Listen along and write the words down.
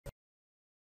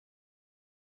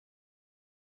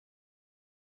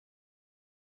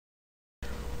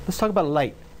Let's talk about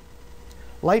light.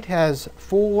 Light has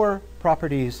 4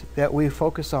 properties that we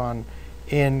focus on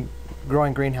in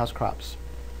growing greenhouse crops.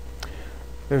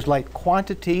 There's light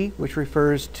quantity, which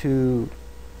refers to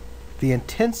the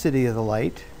intensity of the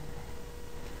light.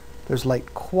 There's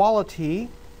light quality,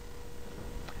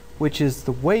 which is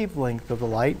the wavelength of the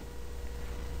light.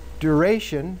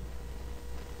 Duration,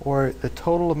 or the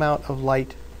total amount of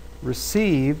light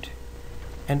received.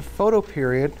 And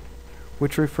photoperiod,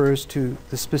 which refers to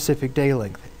the specific day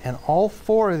length. And all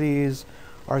 4 of these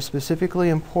are specifically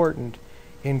important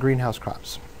in greenhouse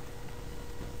crops.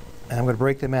 And I'm going to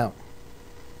break them out.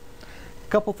 A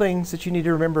couple things that you need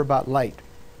to remember about light.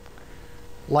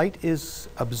 Light is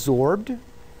absorbed,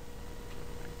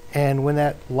 and when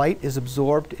that light is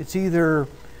absorbed, it's either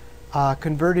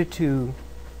converted to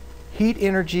heat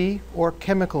energy or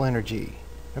chemical energy.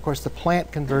 Of course, the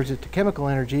plant converts it to chemical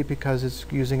energy because it's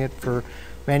using it for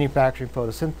manufacturing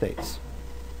photosynthase.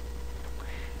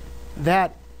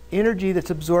 That energy that's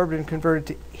absorbed and converted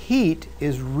to heat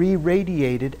is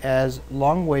re-radiated as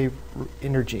long-wave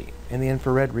energy in the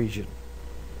infrared region.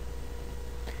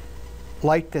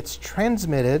 Light that's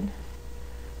transmitted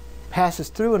passes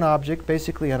through an object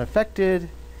basically unaffected,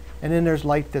 and then there's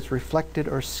light that's reflected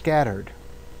or scattered.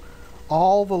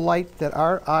 All the light that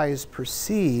our eyes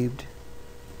perceived,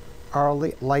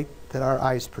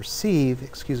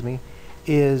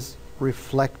 is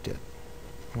reflected.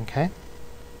 Okay?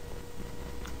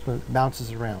 So it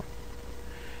bounces around.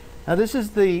 Now this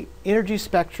is the energy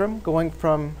spectrum going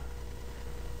from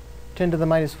 10 to the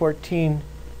minus 14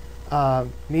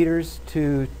 meters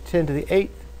to 10 to the 8th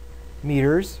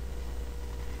meters,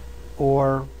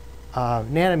 or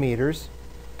nanometers.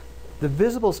 The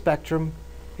visible spectrum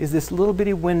is this little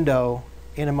bitty window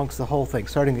in amongst the whole thing,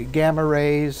 starting at gamma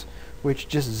rays, which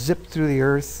just zip through the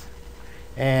Earth,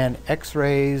 and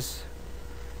X-rays,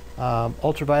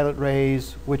 ultraviolet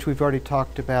rays, which we've already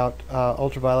talked about,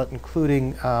 ultraviolet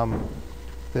including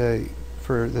for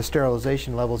the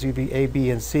sterilization levels, UVA, B,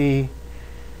 and C,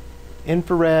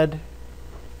 infrared,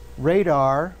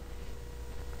 radar,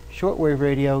 shortwave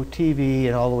radio, TV,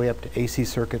 and all the way up to AC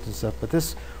circuits and stuff. But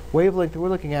this wavelength that we're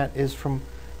looking at is from,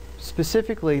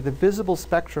 specifically, the visible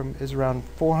spectrum is around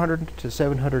 400 to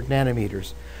 700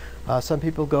 nanometers. Some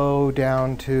people go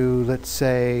down to, let's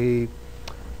say,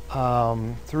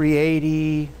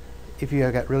 380, if you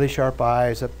have got really sharp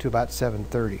eyes, up to about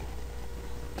 730,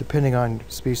 depending on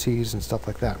species and stuff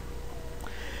like that.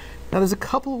 Now there's a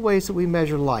couple of ways that we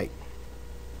measure light.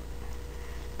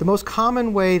 The most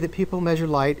common way that people measure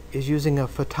light is using a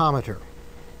photometer.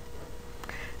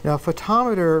 Now a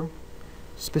photometer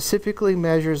specifically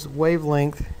measures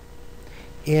wavelength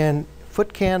in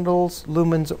foot candles,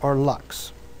 lumens, or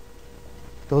lux.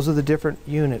 Those are the different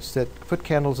units that foot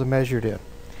candles are measured in.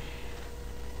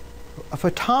 A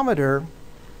photometer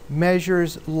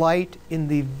measures light in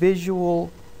the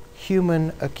visual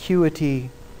human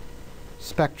acuity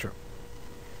spectrum.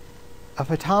 A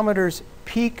photometer's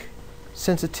peak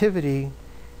sensitivity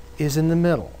is in the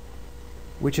middle,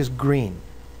 which is green.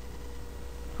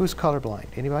 Who's colorblind?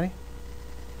 Anybody?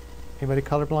 Anybody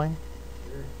colorblind?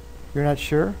 Sure. You're not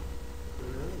sure?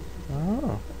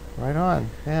 Oh, right on.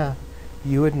 Yeah.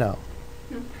 You would know.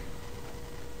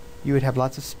 You would have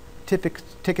lots of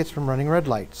tickets from running red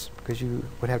lights because you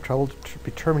would have trouble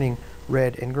determining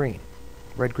red and green,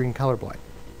 red-green colorblind.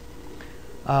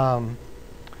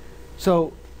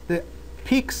 So the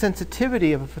peak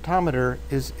sensitivity of a photometer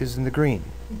is in the green.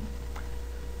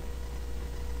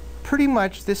 Pretty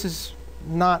much this is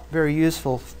not very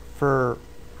useful for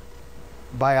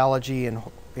biology and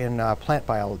in plant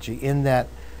biology, in that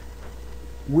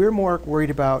we're more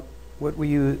worried about what we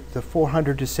use, the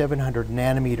 400 to 700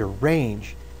 nanometer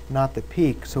range, not the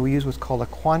peak. So we use what's called a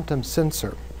quantum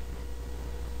sensor.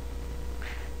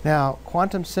 Now,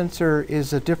 quantum sensor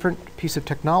is a different piece of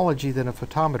technology than a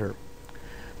photometer.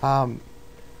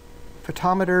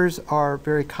 Photometers are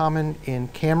very common in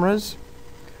cameras.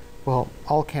 Well,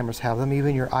 all cameras have them.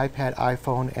 Even your iPad,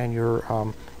 iPhone, and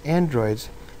your Androids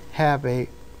have a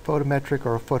photometric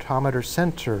or a photometer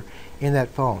sensor in that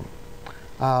phone.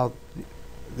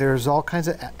 There's all kinds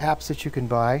of apps that you can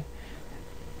buy.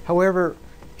 However,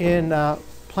 in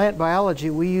plant biology,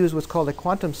 we use what's called a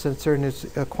quantum sensor, and it's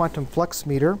a quantum flux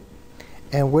meter.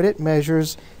 And what it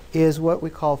measures is what we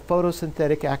call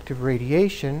photosynthetic active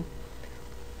radiation,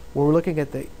 where we're looking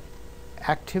at the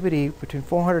activity between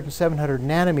 400 and 700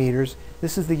 nanometers.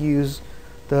 This is the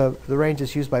range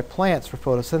that's used by plants for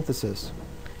photosynthesis.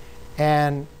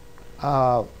 And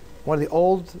one of the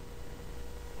old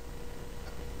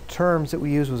terms that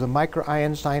we used was a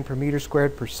micro-Einstein per meter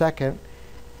squared per second,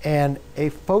 and a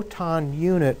photon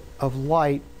unit of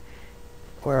light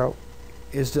or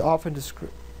is often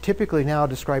typically now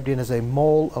described in as a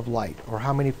mole of light, or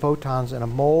how many photons, and a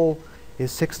mole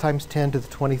is 6 times 10 to the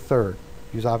 23rd.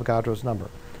 Use Avogadro's number.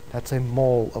 That's a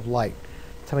mole of light.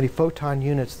 That's how many photon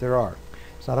units there are.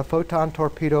 It's not a photon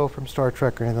torpedo from Star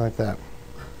Trek or anything like that.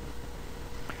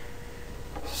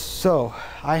 So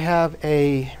I have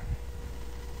a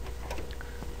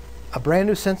brand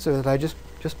new sensor that I just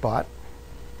bought.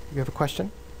 You have a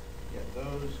question? Yeah,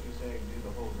 those you say do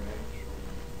the whole range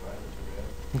from violet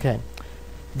to red. Okay.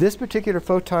 This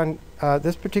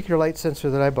particular light sensor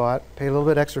that I bought, paid a little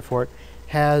bit extra for it,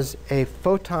 has a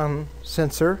photon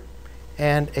sensor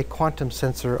and a quantum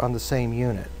sensor on the same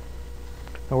unit.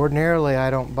 Now, ordinarily, I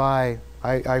don't buy,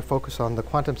 I focus on the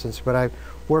quantum sensor, but I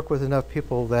work with enough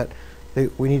people that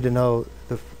we need to know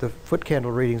the foot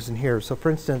candle readings in here. So for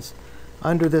instance,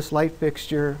 under this light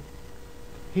fixture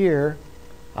here,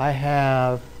 I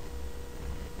have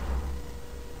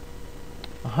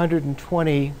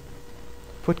 120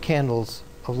 foot candles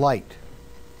of light.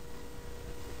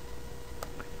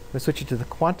 Let's switch it to the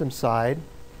quantum side.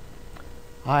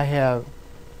 I have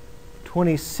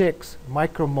 26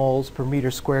 micromoles per meter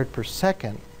squared per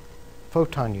second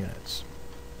photon units.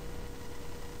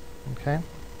 Okay?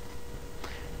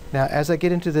 Now, as I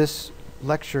get into this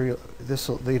lecture,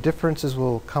 the differences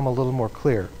will come a little more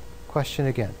clear. Question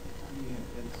again. Yeah,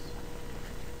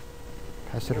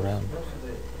 Pass it around. most of the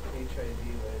HID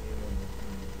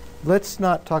lighting Let's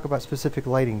not talk about specific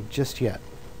lighting just yet.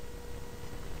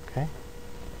 Okay?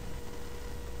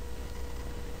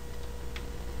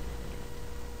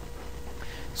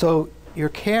 So your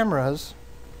cameras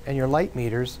and your light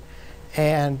meters,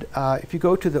 and if you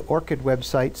go to the ORCID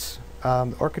websites,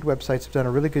 the ORCID websites have done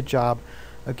a really good job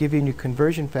of giving you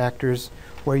conversion factors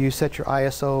where you set your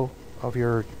ISO of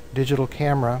your digital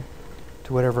camera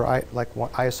to whatever, like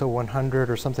ISO 100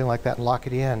 or something like that, and lock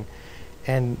it in.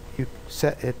 And you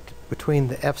set it between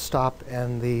the f-stop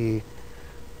and the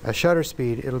shutter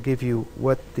speed. It'll give you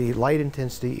what the light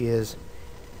intensity is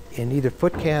in either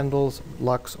foot candles,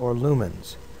 lux, or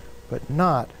lumens, but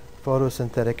not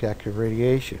photosynthetic active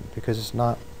radiation, because it's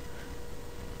not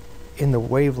in the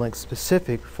wavelength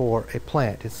specific for a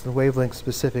plant. It's the wavelength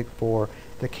specific for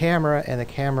the camera, and the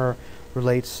camera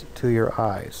relates to your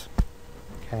eyes.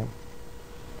 Okay.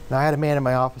 Now, I had a man in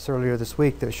my office earlier this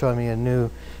week that was showing me a new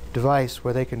device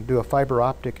where they can do a fiber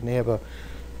optic, and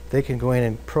they can go in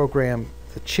and program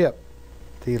the chip,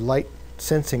 the light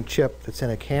sensing chip that's in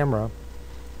a camera,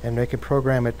 and they can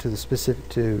program it to the specific,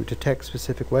 to detect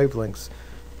specific wavelengths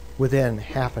within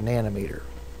half a nanometer.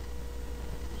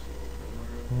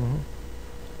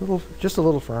 Just a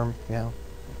little firm, yeah.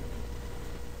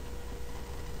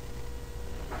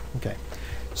 Okay,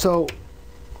 so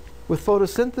with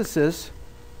photosynthesis,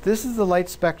 this is the light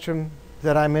spectrum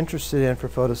that I'm interested in for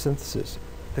photosynthesis.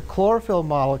 The chlorophyll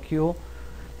molecule,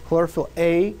 chlorophyll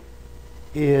A,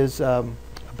 is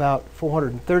about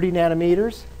 430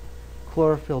 nanometers.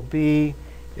 Chlorophyll B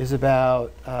is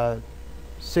about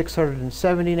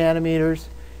 670 nanometers.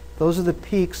 Those are the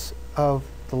peaks of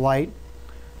the light.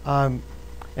 And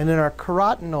then our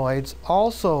carotenoids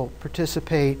also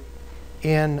participate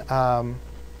in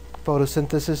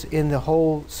photosynthesis in the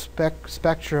whole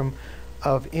spectrum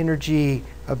of energy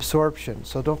absorption.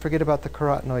 So don't forget about the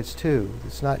carotenoids too.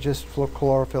 It's not just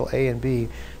chlorophyll A and B,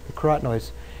 the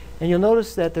carotenoids. And you'll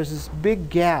notice that there's this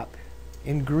big gap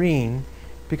in green,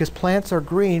 because plants are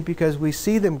green because we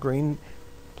see them green.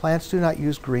 Plants do not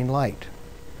use green light.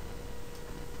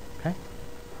 Okay?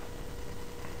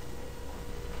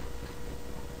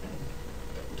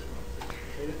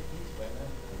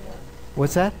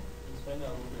 What's that?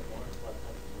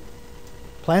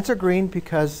 Plants are green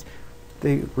because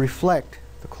they reflect,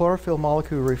 the chlorophyll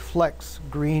molecule reflects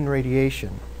green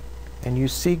radiation, and you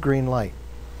see green light.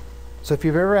 So if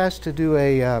you've ever asked to do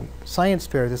a science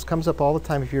fair, this comes up all the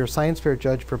time if you're a science fair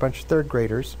judge for a bunch of third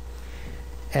graders,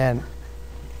 and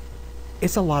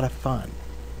it's a lot of fun.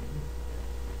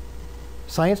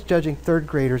 Science judging third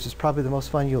graders is probably the most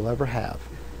fun you'll ever have,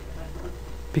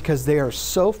 because they are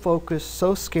so focused,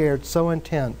 so scared, so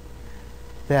intent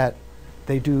that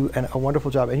they do a wonderful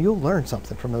job, and you'll learn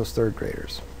something from those third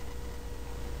graders.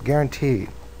 Guaranteed.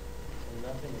 So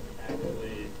nothing is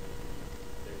actually,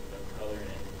 there's no color in it,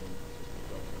 it's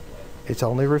just a light. It's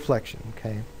only reflection,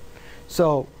 okay?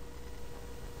 So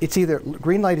it's either,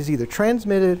 green light is either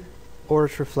transmitted or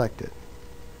it's reflected,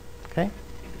 okay?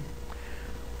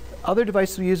 Other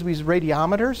devices we use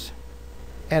radiometers,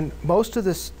 and most of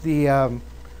the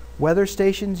weather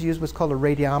stations use what's called a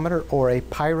radiometer or a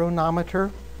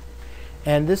pyronometer.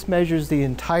 And this measures the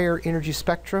entire energy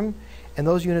spectrum, and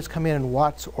those units come in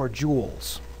watts or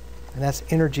joules. And that's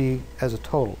energy as a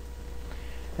total.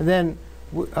 And then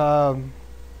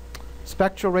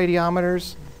spectral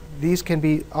radiometers, these can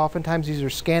be, oftentimes these are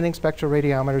scanning spectral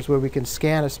radiometers where we can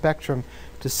scan a spectrum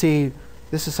to see,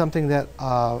 this is something that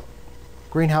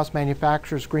greenhouse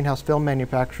manufacturers, greenhouse film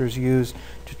manufacturers use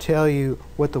to tell you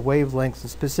what the wavelengths, the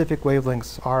specific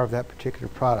wavelengths are of that particular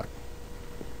product.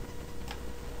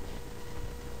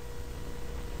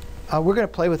 We're going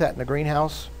to play with that in the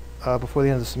greenhouse before the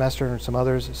end of the semester and some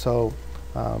others, so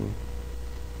I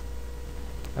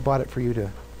bought it for you to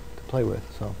play with.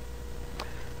 So,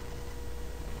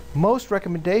 most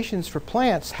recommendations for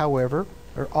plants, however,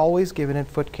 are always given in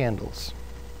foot candles.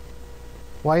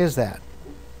 Why is that?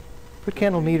 Foot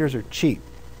candle meters are cheap.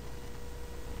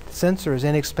 The sensor is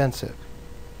inexpensive.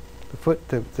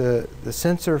 The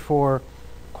sensor for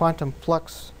quantum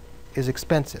flux is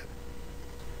expensive.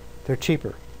 They're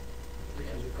cheaper.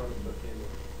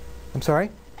 I'm sorry?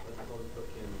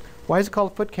 Why is it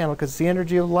called a foot candle? Because it's the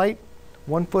energy of light.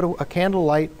 A candle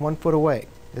light 1 foot away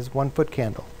is 1 foot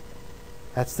candle.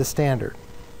 That's the standard.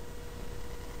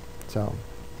 So.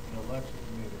 No, lux is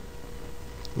the meter.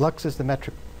 Lux is the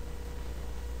metric.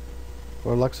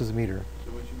 Or lux is the meter.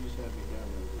 So what you just had me down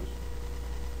there was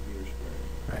meter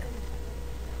squared. Right.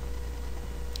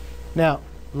 Now,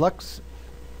 lux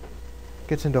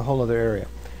gets into a whole other area.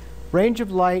 Range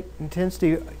of light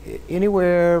intensity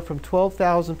anywhere from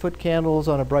 12,000 foot candles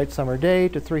on a bright summer day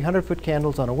to 300 foot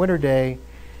candles on a winter day.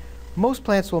 Most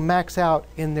plants will max out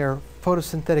in their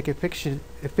photosynthetic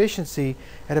efficiency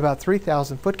at about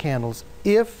 3,000 foot candles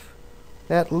if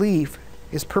that leaf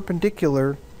is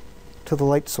perpendicular to the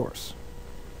light source.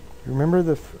 Remember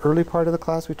the early part of the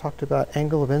class we talked about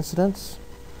angle of incidence?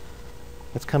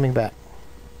 It's coming back.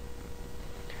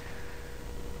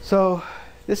 So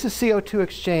this is CO2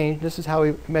 exchange. This is how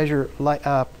we measure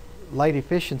light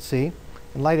efficiency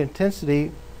and light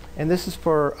intensity. And this is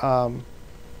for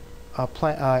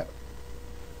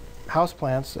house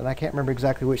plants, and I can't remember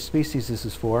exactly which species this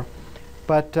is for.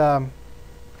 But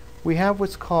we have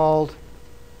what's called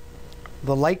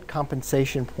the light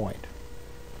compensation point.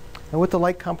 And what the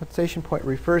light compensation point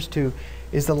refers to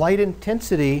is the light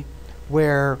intensity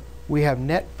where we have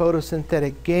net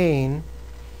photosynthetic gain.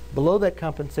 Below that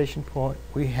compensation point,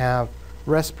 we have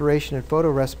respiration and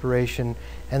photorespiration,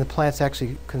 and the plant's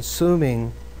actually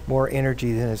consuming more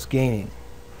energy than it's gaining.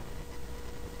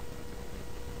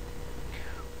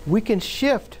 We can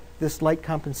shift this light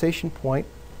compensation point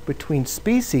between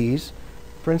species.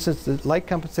 For instance, the light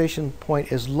compensation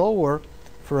point is lower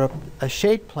for a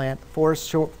shade plant, forest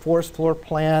floor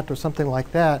plant or something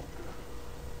like that,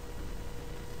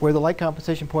 where the light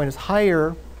compensation point is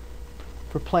higher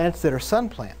for plants that are sun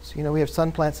plants. You know, we have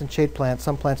sun plants and shade plants.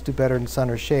 Some plants do better in sun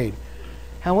or shade.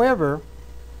 However,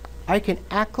 I can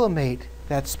acclimate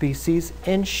that species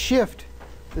and shift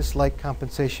this light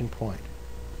compensation point.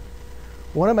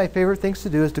 One of my favorite things to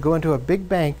do is to go into a big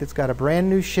bank that's got a brand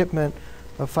new shipment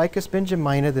of Ficus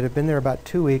benjamina that have been there about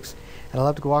 2 weeks, and I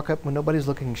love to walk up when nobody's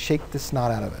looking and shake the snot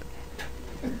out of it.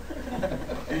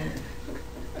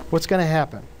 What's going to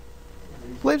happen?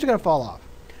 The leaves are going to fall off.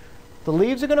 The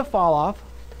leaves are going to fall off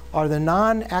are the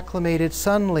non-acclimated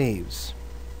sun leaves.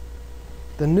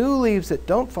 The new leaves that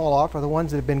don't fall off are the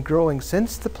ones that have been growing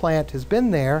since the plant has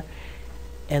been there,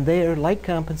 and their light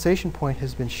compensation point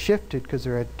has been shifted because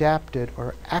they're adapted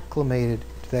or acclimated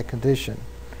to that condition.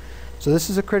 So this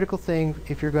is a critical thing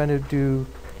if you're going to do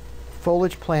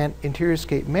foliage plant interior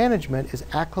scape management, is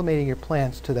acclimating your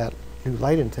plants to that new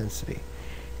light intensity.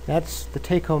 That's the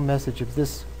take-home message of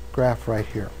this graph right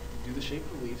here. Do the shape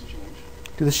of the leaves change?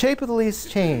 Do the shape of the leaves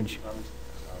change?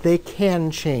 They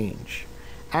can change.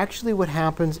 Actually, what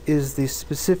happens is the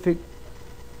specific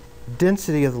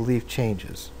density of the leaf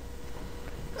changes.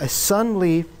 A sun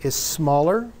leaf is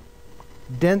smaller,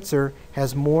 denser,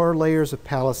 has more layers of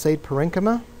palisade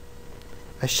parenchyma.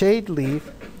 A shade leaf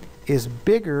is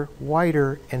bigger,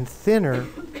 wider, and thinner,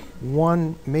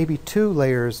 1, maybe 2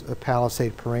 layers of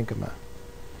palisade parenchyma.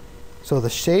 So the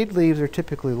shade leaves are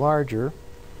typically larger,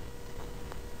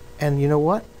 and you know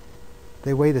what?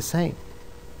 They weigh the same.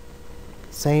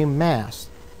 Same mass,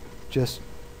 just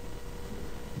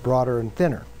broader and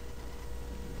thinner.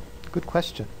 Good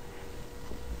question.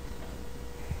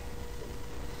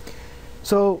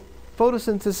 So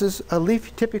photosynthesis, a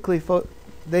leaf typically,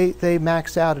 they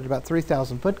max out at about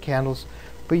 3,000 foot candles,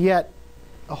 but yet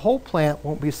a whole plant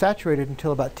won't be saturated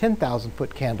until about 10,000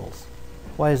 foot candles.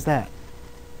 Why is that?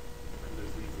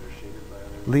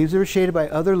 Leaves are shaded by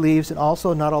other leaves, and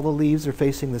also not all the leaves are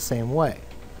facing the same way.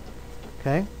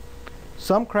 Okay?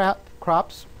 Some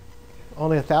crops,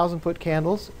 only 1,000 foot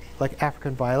candles, like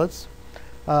African violets.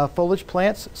 Foliage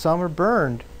plants, some are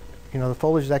burned the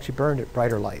foliage is actually burned at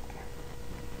brighter light.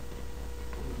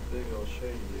 Big old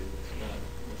shade leaf, it's not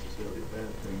necessarily a bad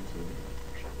thing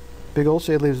to. Big old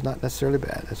shade leaf is not necessarily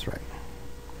bad, that's right.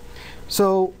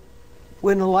 So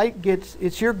when the light gets,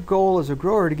 it's your goal as a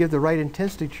grower to give the right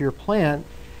intensity to your plant.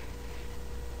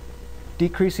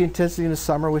 Decrease the intensity in the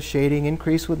summer with shading,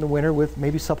 increase in the winter with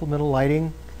maybe supplemental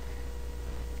lighting.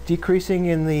 Decreasing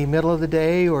in the middle of the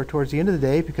day or towards the end of the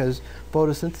day because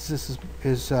photosynthesis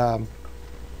is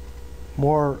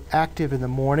more active in the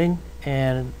morning,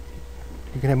 and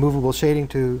you can have movable shading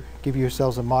to give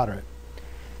yourselves a moderate.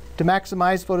 To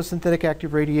maximize photosynthetic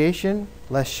active radiation,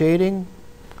 less shading,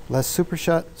 less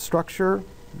superstructure,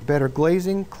 better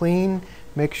glazing, clean,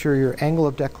 make sure your angle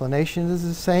of declination is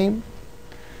the same.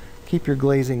 Keep your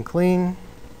glazing clean.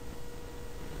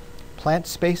 Plant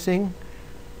spacing.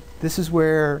 This is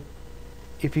where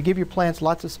if you give your plants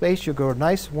lots of space, you'll grow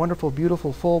nice, wonderful,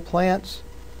 beautiful, full plants.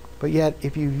 But yet,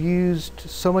 if you've used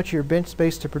so much of your bench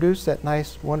space to produce that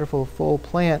nice, wonderful, full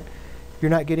plant,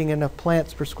 you're not getting enough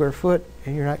plants per square foot,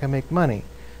 and you're not going to make money.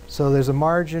 So there's a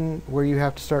margin where you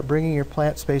have to start bringing your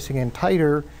plant spacing in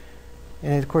tighter,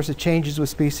 and of course it changes with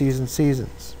species and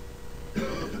seasons.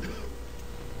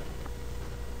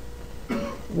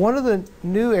 One of the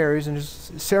new areas, and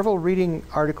there's several reading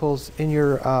articles in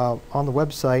your on the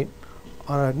website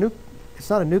on a new, it's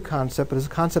not a new concept, but it's a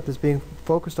concept that's being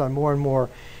focused on more and more,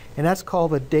 and that's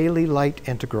called the daily light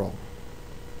integral.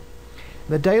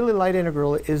 The daily light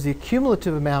integral is the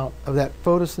cumulative amount of that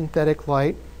photosynthetic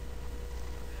light,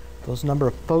 those number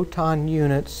of photon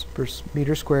units per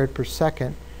meter squared per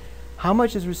second, how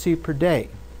much is received per day.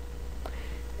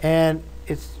 And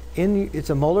it's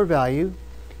a molar value,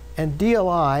 and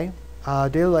DLI,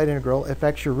 daily light integral,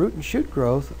 affects your root and shoot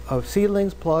growth of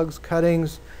seedlings, plugs,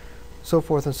 cuttings, so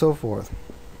forth and so forth.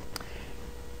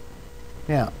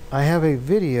 Now, I have a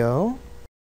video.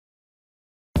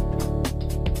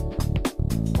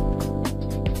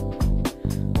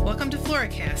 Welcome to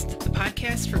Floracast, the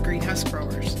podcast for greenhouse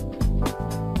growers.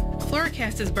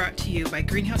 Floracast is brought to you by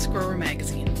Greenhouse Grower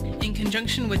Magazine in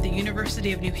conjunction with the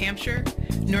University of New Hampshire,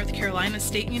 North Carolina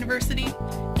State University,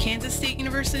 Kansas State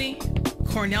University,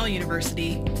 Cornell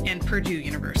University, and Purdue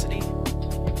University.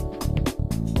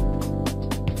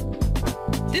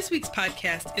 This week's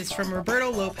podcast is from Roberto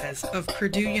Lopez of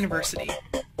Purdue University.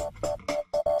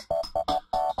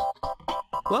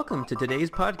 Welcome to today's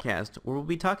podcast, where we'll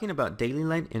be talking about daily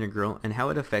light integral and how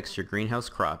it affects your greenhouse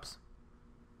crops.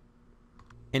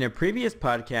 In a previous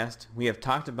podcast, we have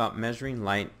talked about measuring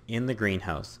light in the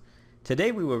greenhouse.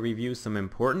 Today we will review some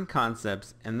important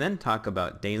concepts and then talk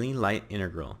about daily light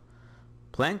integral.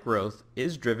 Plant growth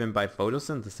is driven by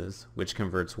photosynthesis, which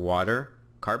converts water,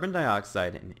 carbon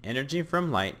dioxide, and energy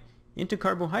from light into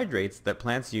carbohydrates that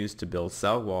plants use to build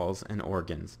cell walls and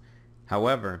organs.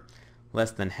 However,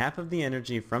 less than half of the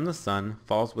energy from the sun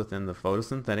falls within the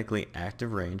photosynthetically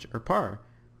active range, or PAR,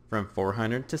 from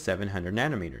 400 to 700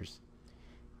 nanometers.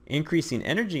 Increasing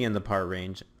energy in the PAR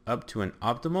range up to an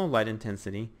optimal light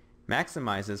intensity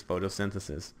maximizes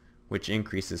photosynthesis, which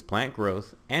increases plant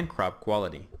growth and crop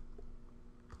quality.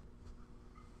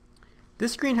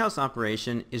 This greenhouse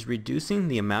operation is reducing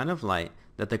the amount of light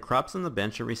that the crops on the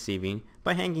bench are receiving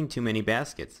by hanging too many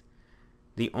baskets.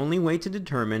 The only way to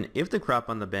determine if the crop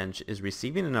on the bench is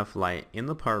receiving enough light in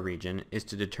the PAR region is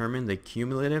to determine the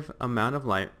cumulative amount of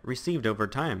light received over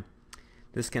time.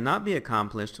 This cannot be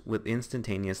accomplished with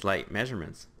instantaneous light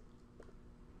measurements.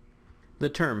 The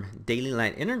term daily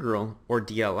light integral, or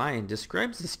DLI,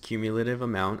 describes this cumulative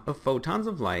amount of photons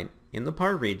of light in the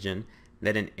PAR region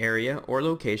that an area or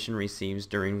location receives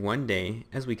during one day,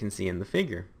 as we can see in the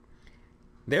figure.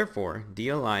 Therefore,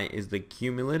 DLI is the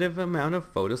cumulative amount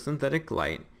of photosynthetic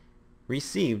light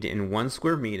received in 1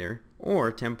 square meter,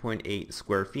 or 10.8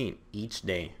 square feet, each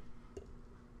day.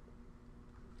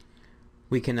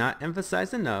 We cannot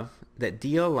emphasize enough that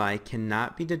DLI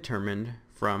cannot be determined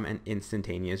from an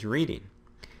instantaneous reading.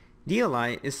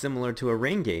 DLI is similar to a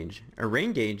rain gauge. A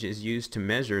rain gauge is used to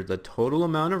measure the total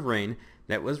amount of rain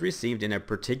that was received in a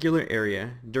particular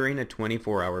area during a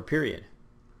 24-hour period.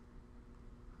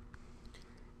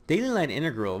 Daily light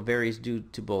integral varies due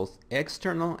to both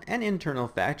external and internal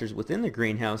factors within the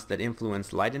greenhouse that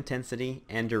influence light intensity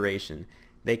and duration.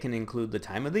 They can include the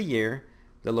time of the year,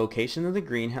 the location of the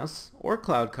greenhouse or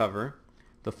cloud cover,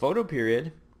 the photo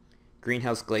period,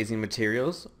 greenhouse glazing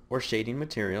materials or shading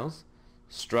materials,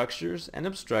 structures and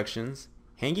obstructions,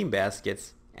 hanging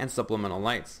baskets, and supplemental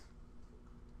lights.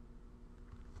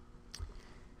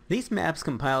 These maps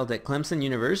compiled at Clemson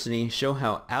University show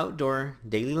how outdoor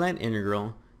daily light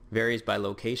integral varies by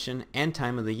location and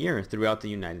time of the year throughout the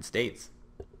United States.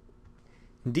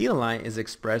 DLI is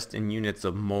expressed in units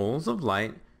of moles of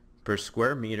light per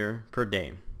square meter per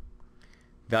day.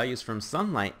 Values from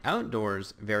sunlight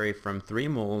outdoors vary from 3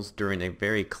 moles during a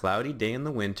very cloudy day in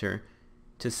the winter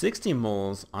to 60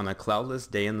 moles on a cloudless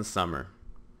day in the summer.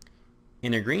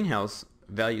 In a greenhouse,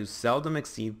 values seldom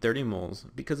exceed 30 moles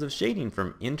because of shading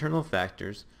from internal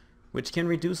factors, which can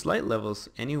reduce light levels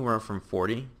anywhere from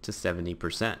 40 to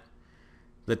 70%.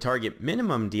 The target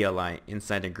minimum DLI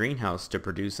inside a greenhouse to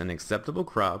produce an acceptable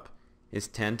crop is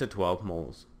 10 to 12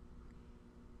 moles.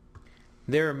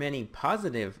 There are many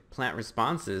positive plant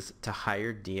responses to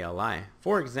higher DLI.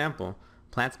 For example,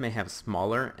 plants may have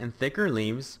smaller and thicker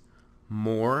leaves,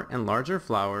 more and larger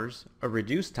flowers, a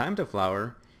reduced time to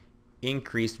flower,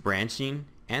 increased branching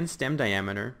and stem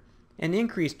diameter, and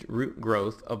increased root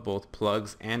growth of both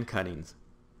plugs and cuttings.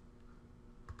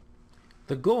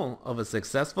 The goal of a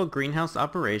successful greenhouse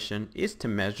operation is to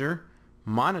measure,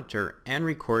 monitor, and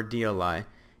record DLI,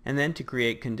 and then to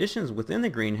create conditions within the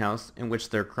greenhouse in which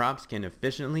their crops can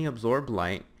efficiently absorb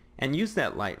light and use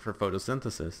that light for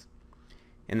photosynthesis.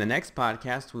 In the next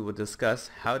podcast, we will discuss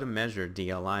how to measure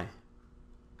DLI.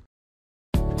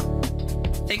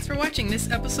 Thanks for watching this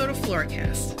episode of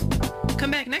Floracast.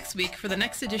 Come back next week for the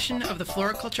next edition of the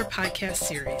Floriculture Podcast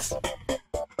series.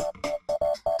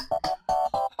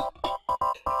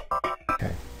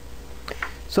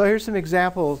 So here's some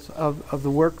examples of the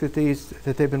work that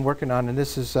they've been working on, and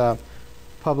this is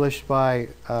published by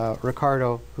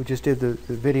Ricardo, who just did the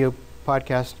video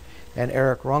podcast, and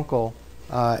Eric Runkle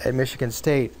at Michigan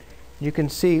State. You can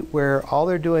see where all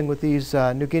they're doing with these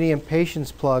New Guinea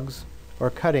impatiens plugs or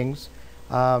cuttings,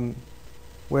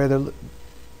 where they're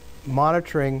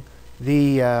monitoring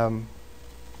the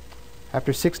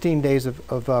after 16 days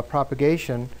of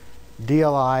propagation,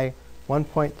 DLI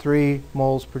 1.3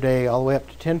 moles per day all the way up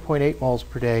to 10.8 moles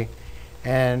per day,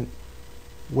 and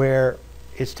where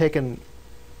it's taken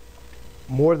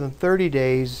more than 30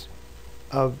 days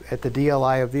at the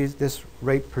DLI of this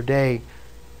rate per day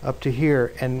up to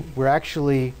here, and we're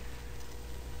actually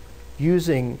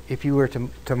using, if you were to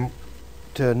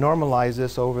normalize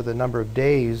this over the number of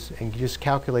days and just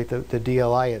calculate the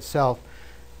DLI itself,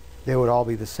 they would all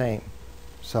be the same.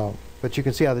 So, but you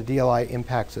can see how the DLI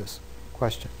impacts this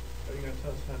question. Are you going to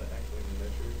tell us how to actually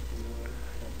measure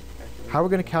DLI? How we're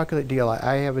going to calculate DLI?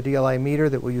 I have a DLI meter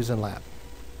that we'll use in lab.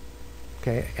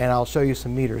 Okay, and I'll show you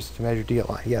some meters to measure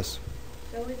DLI. Yes?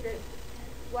 So is it,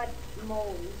 what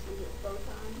moles? Is it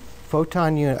photons?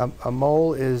 Photon unit, a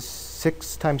mole is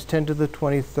 6 times 10 to the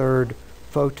 23rd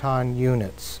photon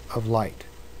units of light.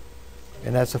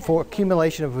 And that's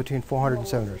accumulation of between 400 and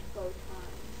 700. Photons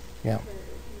Yeah. per meter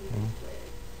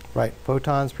squared. Right,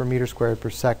 photons per meter squared per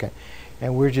second.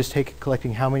 And we're just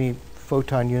collecting how many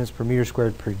photon units per meter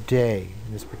squared per day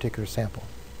in this particular sample.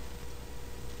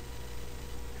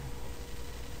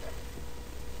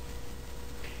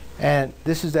 And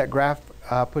this is that graph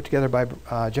put together by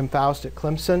Jim Faust at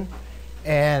Clemson,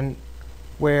 and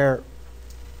where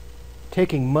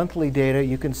taking monthly data,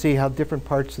 you can see how different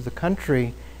parts of the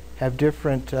country have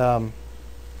different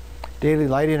daily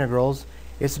light integrals.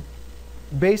 It's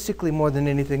basically, more than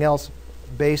anything else,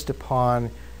 based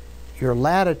upon your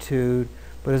latitude,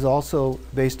 but is also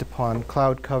based upon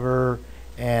cloud cover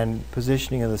and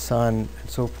positioning of the sun and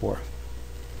so forth.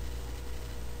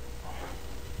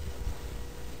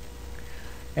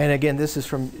 And again, this is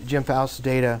from Jim Faust's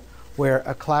data, where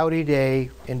a cloudy day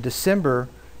in December,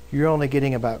 you're only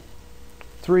getting about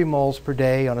 3 moles per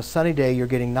day. On a sunny day, you're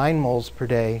getting 9 moles per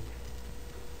day.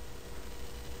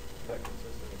 Is that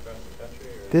consistent across the country?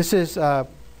 Or This is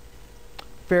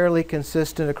fairly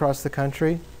consistent across the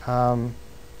country.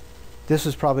 This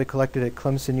was probably collected at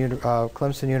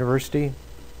Clemson University,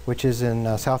 which is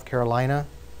in South Carolina.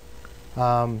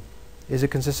 Is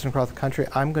it consistent across the country?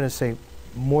 I'm going to say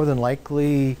more than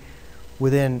likely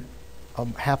within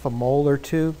half a mole or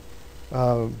two,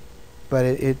 but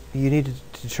you need to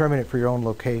determine it for your own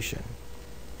location.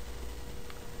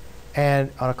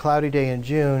 And on a cloudy day in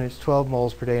June, it's 12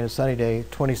 moles per day, and a sunny day,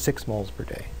 26 moles per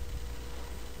day.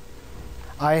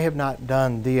 I have not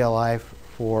done DLI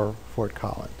for Fort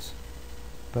Collins,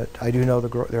 but I do know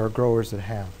there are growers that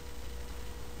have.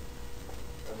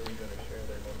 are they going to share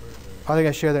their numbers? Are they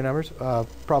going to share their numbers?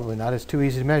 Probably not. It's too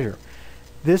easy to measure.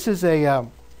 This is the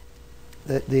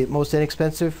most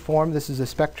inexpensive form. This is a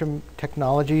Spectrum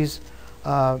Technologies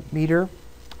meter.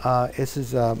 This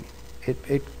is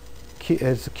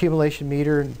it's accumulation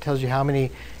meter, and it tells you how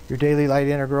many your daily light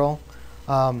integral.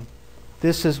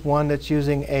 This is one that's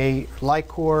using a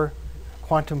LICOR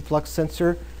quantum flux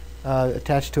sensor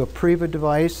attached to a Priva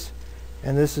device,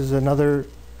 and this is another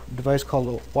device called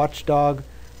a Watchdog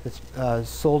that's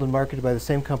sold and marketed by the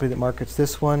same company that markets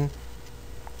this one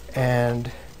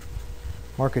and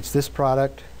markets this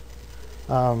product.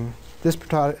 This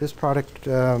product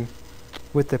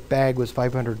with the bag was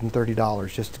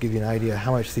 $530, just to give you an idea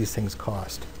how much these things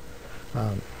cost.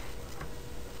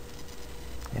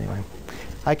 Anyway,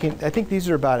 I think these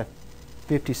are about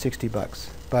 50, 60 bucks,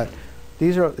 but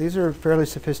these are fairly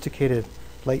sophisticated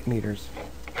light meters.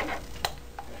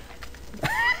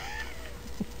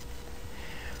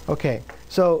 Okay,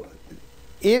 so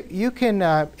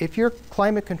if your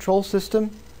climate control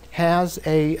system has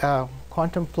a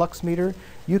quantum flux meter,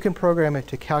 you can program it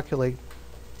to calculate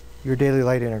your daily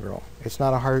light integral. It's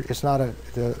not a hard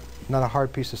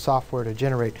piece of software to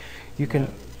generate. You can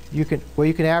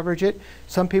average it.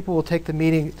 Some people will take the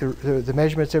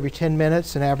measurements every 10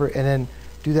 minutes and then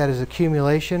do that as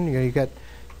accumulation.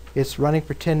 It's running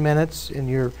for 10 minutes,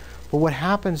 but what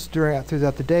happens throughout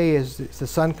the day is the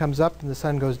sun comes up and the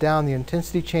sun goes down. The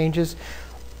intensity changes.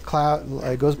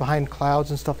 It goes behind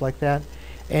clouds and stuff like that.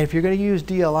 And if you're going to use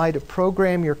DLI to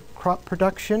program your crop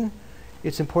production,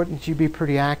 it's important that you be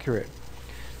pretty accurate.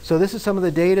 So this is some of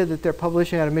the data that they're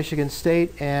publishing out of Michigan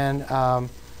State and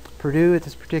Purdue at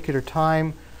this particular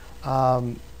time.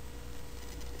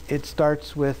 It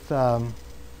starts with a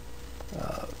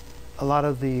lot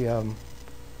of the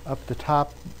up the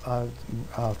top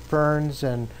ferns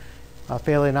and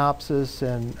phalaenopsis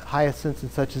and hyacinths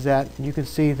and such as that. And you can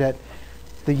see that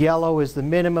the yellow is the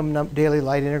minimum daily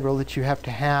light integral that you have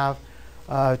to have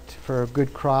for a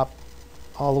good crop,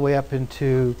 all the way up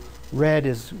into red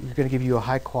is going to give you a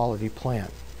high quality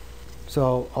plant.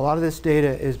 So a lot of this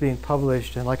data is being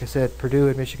published, and like I said, Purdue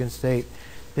and Michigan State,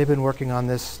 they've been working on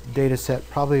this data set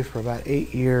probably for about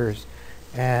 8 years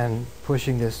and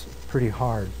pushing this pretty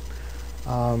hard.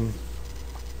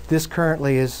 This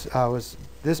currently is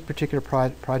this particular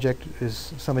project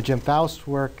is some of Jim Faust's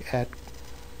work at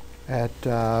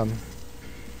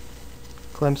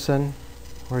Clemson.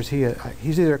 Or is he?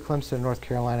 He's either at Clemson or North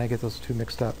Carolina. I get those two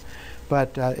mixed up.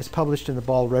 But it's published in the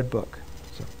Ball Red Book.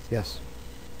 So yes.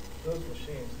 Those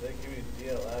machines, they give you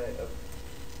DLI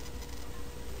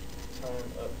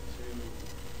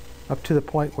up to the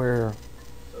point where.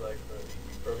 So like the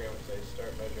program would say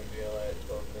start measuring DLI at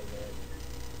 12 midnight.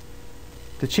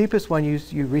 The cheapest one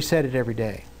you reset it every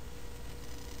day.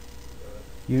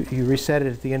 You reset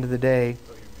it at the end of the day.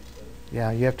 Oh, you reset it.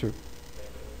 Yeah, you have to.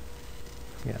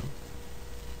 Yeah.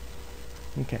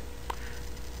 Okay.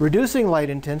 Reducing light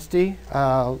intensity.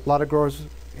 A lot of growers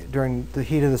during the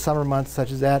heat of the summer months,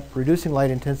 such as that, reducing light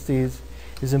intensity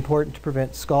is important to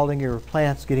prevent scalding your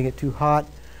plants, getting it too hot.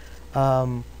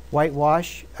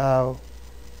 Whitewash.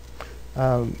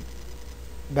 Back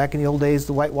in the old days,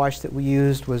 the whitewash that we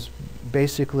used was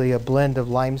basically a blend of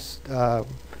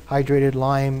hydrated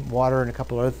lime, water, and a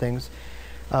couple other things.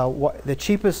 The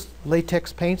cheapest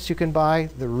latex paints you can buy,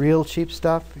 the real cheap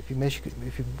stuff, if you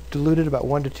dilute it about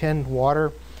 1 to 10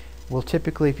 water, will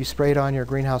typically, if you spray it on your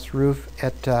greenhouse roof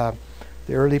at the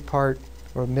early part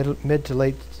or mid to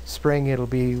late spring, it'll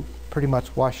be pretty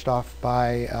much washed off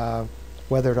by,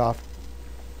 weathered off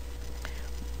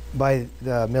by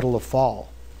the middle of fall.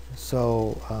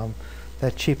 So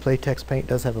that cheap latex paint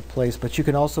does have a place, but you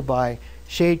can also buy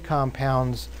shade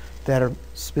compounds that are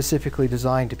specifically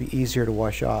designed to be easier to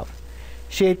wash off.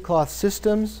 Shade cloth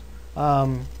systems,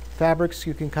 fabrics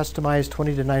you can customize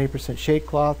 20 to 90% shade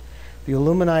cloth. The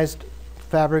aluminized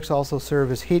fabrics also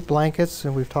serve as heat blankets,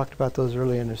 and we've talked about those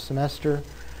earlier in the semester.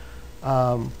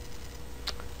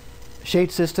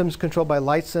 Shade systems controlled by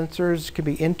light sensors can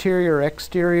be interior or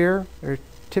exterior. They're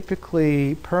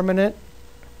typically permanent.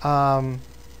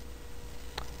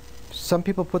 Some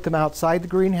people put them outside the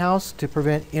greenhouse to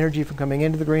prevent energy from coming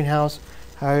into the greenhouse.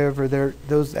 However,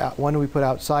 those one we put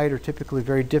outside are typically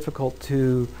very difficult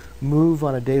to move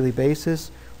on a daily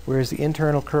basis, whereas the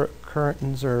internal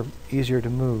curtains are easier to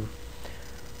move.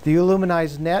 The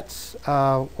aluminized nets,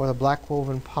 or the black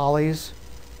woven polys,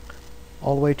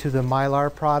 all the way to the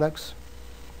Mylar products.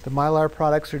 The Mylar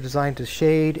products are designed to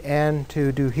shade and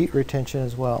to do heat retention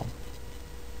as well.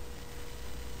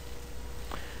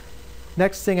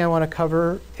 Next thing I want to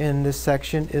cover in this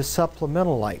section is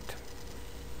supplemental light.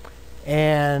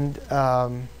 And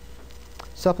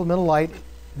supplemental light,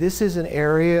 this is an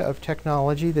area of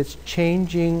technology that's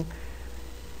changing.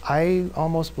 I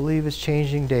almost believe it's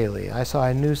changing daily. I saw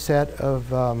a new set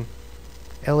of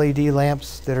LED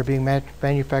lamps that are being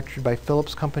manufactured by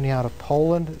Philips Company out of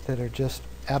Poland that are just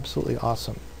absolutely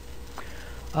awesome.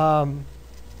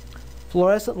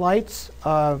 Fluorescent lights,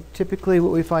 typically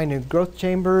what we find in growth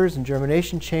chambers and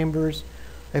germination chambers.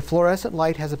 A fluorescent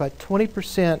light has about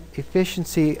 20%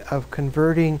 efficiency of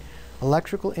converting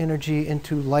electrical energy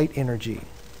into light energy.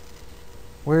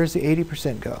 Where does the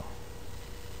 80% go?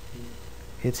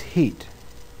 It's heat.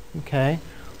 Okay.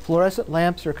 Fluorescent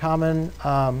lamps are common.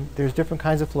 There's different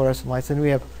kinds of fluorescent lights. And we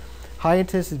have high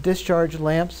intensity discharge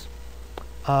lamps.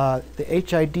 The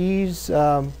HIDs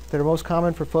that are most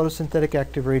common for photosynthetic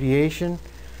active radiation.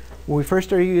 When we first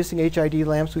started using HID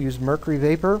lamps, we used mercury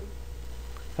vapor.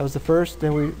 That was the first.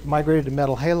 Then we migrated to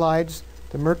metal halides.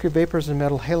 The mercury vapors and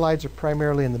metal halides are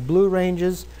primarily in the blue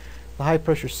ranges. The high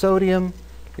pressure sodium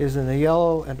is in the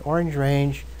yellow and orange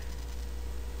range.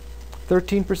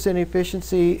 13%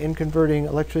 efficiency in converting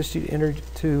electricity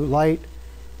to light,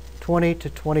 20 to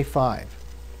 25%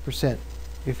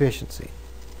 efficiency.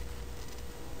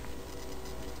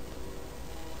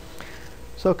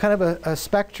 So kind of a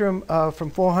spectrum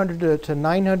from 400 to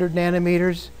 900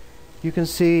 nanometers. You can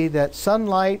see that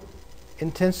sunlight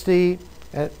intensity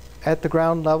at the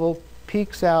ground level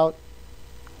peaks out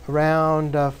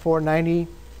around 490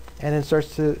 and then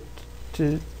starts to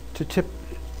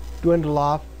dwindle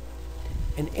off.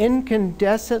 An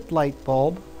incandescent light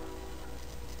bulb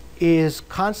is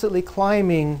constantly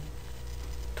climbing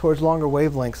towards longer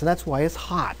wavelengths, and that's why it's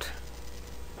hot,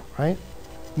 right?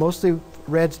 Mostly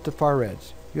reds to far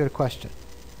reds. You had a question?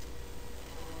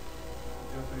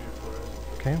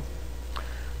 Okay.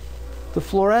 The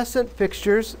fluorescent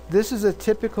fixtures, this is a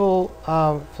typical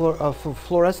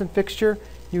fluorescent fixture.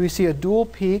 You see a dual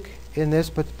peak in this,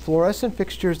 but fluorescent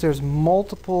fixtures, there's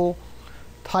multiple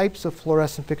types of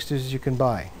fluorescent fixtures you can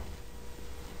buy.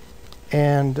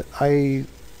 And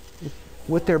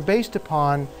what they're based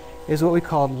upon is what we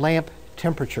call lamp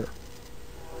temperature.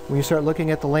 When you start looking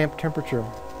at the lamp temperature,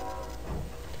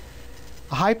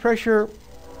 a high pressure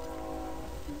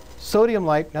sodium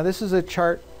light, now this is a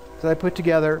chart that I put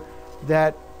together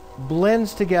that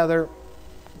blends together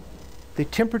the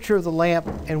temperature of the lamp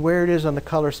and where it is on the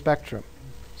color spectrum.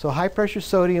 So high pressure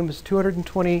sodium is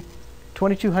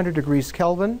 2200 degrees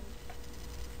Kelvin,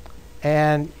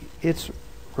 and it's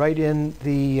right in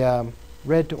the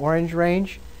red to orange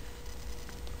range.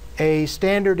 A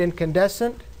standard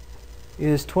incandescent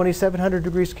is 2700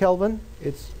 degrees Kelvin.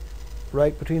 It's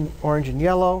right between orange and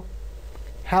yellow.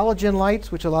 Halogen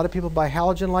lights, which a lot of people buy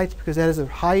halogen lights because that has a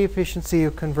high efficiency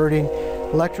of converting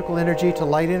electrical energy to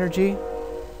light energy.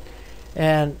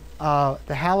 And the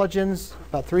halogens,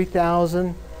 about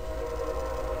 3000.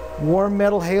 Warm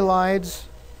metal halides,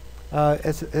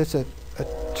 it's a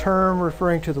term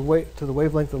referring to the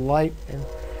wavelength of light. And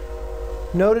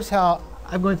notice how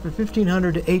I'm going from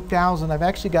 1500 to 8000. I've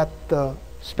actually got the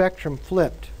spectrum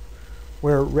flipped,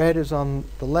 where red is on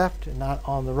the left and not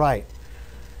on the right.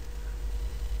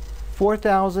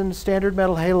 4000 standard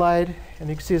metal halide, and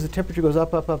you can see as the temperature goes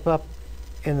up, up, up, up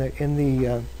in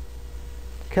the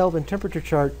Kelvin temperature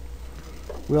chart,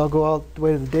 we all go all the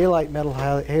way to the daylight metal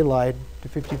halide to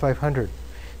 5500.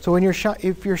 So when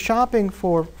if you're shopping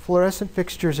for fluorescent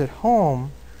fixtures at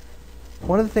home,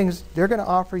 one of the things they're going to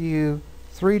offer you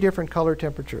 3 different color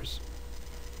temperatures.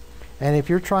 And if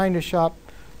you're trying to shop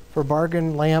for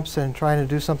bargain lamps and trying to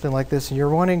do something like this, and you're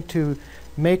wanting to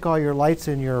make all your lights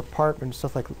in your apartment and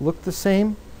stuff like look the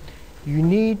same, you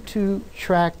need to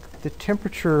track the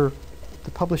temperature,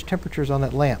 the published temperatures on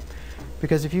that lamp.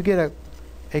 Because if you get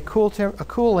a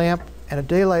cool lamp and a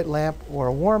daylight lamp or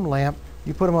a warm lamp,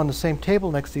 you put them on the same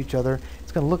table next to each other,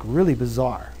 it's going to look really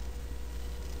bizarre.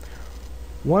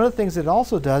 One of the things it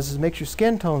also does is makes your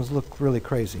skin tones look really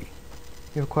crazy.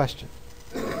 You have a question?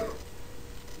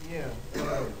 Yeah.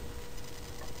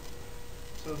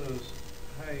 So those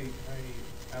high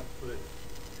output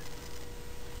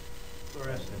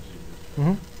fluorescents.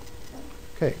 Mm-hmm.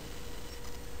 Okay.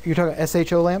 You're talking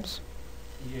SHO lamps?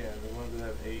 Yeah, the ones that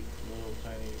have 8 little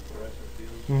tiny fluorescent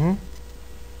fields. Mm-hmm.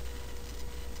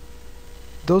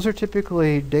 Those are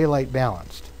typically daylight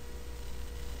balanced.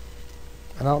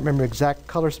 And I don't remember exact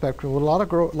color spectrum. What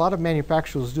a lot of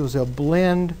manufacturers do is they'll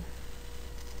blend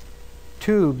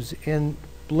tubes in,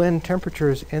 blend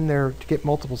temperatures in there to get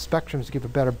multiple spectrums to give a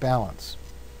better balance.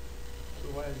 So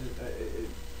why is it,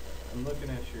 I'm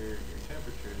looking at your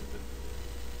temperatures,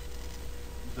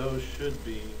 but those should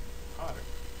be hotter,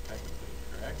 technically,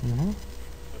 correct? Mm-hmm.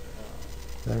 But,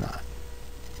 They're not.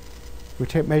 We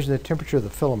measure the temperature of the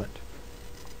filament.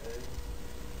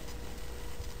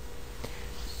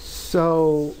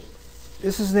 So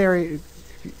this is an area,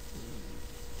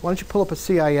 why don't you pull up a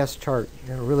CIS chart?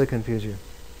 It'll really confuse you.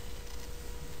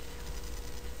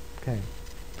 Okay.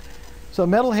 So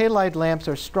metal halide lamps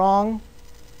are strong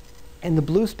in the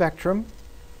blue spectrum,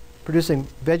 producing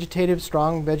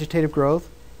strong vegetative growth.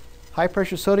 High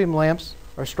pressure sodium lamps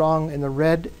are strong in the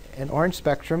red and orange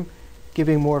spectrum,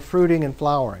 giving more fruiting and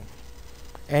flowering.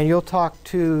 and you'll talk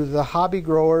to the hobby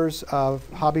growers,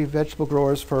 hobby vegetable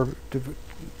growers for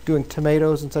doing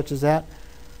tomatoes and such as that.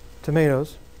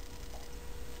 Tomatoes,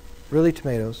 really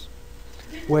tomatoes,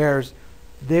 whereas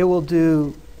they'll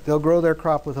grow their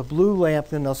crop with a blue lamp,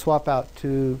 then they'll swap out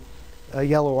to a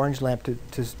yellow-orange lamp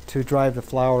to drive the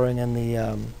flowering and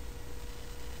the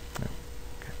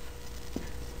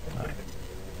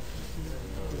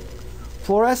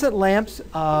fluorescent lamps.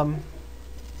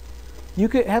 You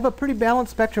could have a pretty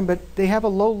balanced spectrum, but they have a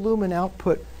low lumen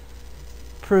output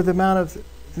for the amount of,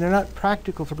 and they're not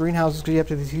practical for greenhouses because you have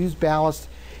to use ballast.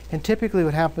 And typically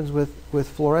what happens with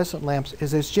fluorescent lamps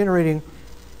is it's generating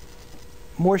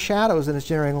more shadows than it's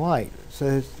generating light.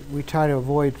 So we try to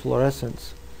avoid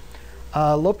fluorescence.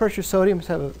 Low pressure sodiums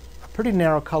have a pretty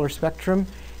narrow color spectrum.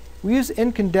 We use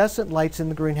incandescent lights in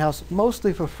the greenhouse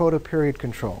mostly for photoperiod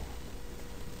control.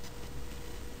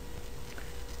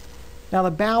 Now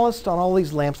the ballast on all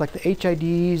these lamps, like the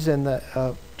HIDs and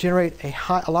the generate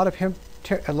a lot of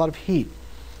heat.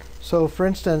 So for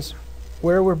instance,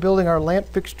 where we're building our lamp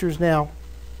fixtures now,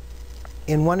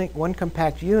 in one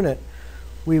compact unit,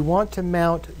 we want to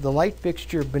mount the light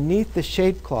fixture beneath the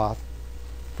shade cloth.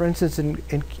 For instance,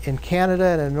 in Canada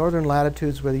and in northern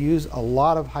latitudes where they use a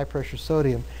lot of high pressure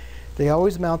sodium, they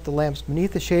always mount the lamps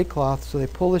beneath the shade cloth, so they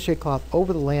pull the shade cloth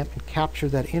over the lamp and capture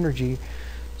that energy.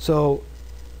 So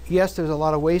yes, there's a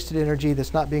lot of wasted energy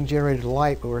that's not being generated to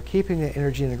light, but we're keeping the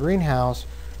energy in the greenhouse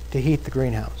to heat the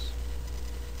greenhouse.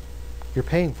 You're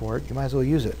paying for it, you might as well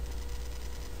use it.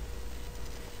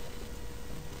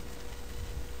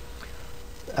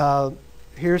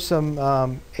 Here's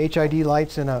some HID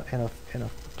lights in a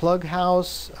plug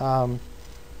house.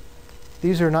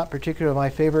 These are not particularly my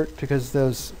favorite because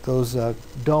those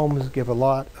domes give a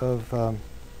lot of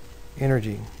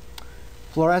energy.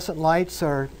 Fluorescent lights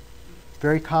are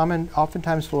very common.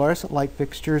 Oftentimes fluorescent light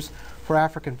fixtures for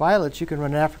African violets, you can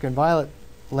run an African violet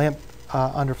lamp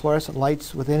under fluorescent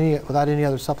lights without any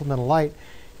other supplemental light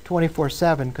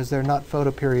 24/7 because they're not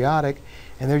photoperiodic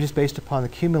and they're just based upon the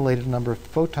cumulative number of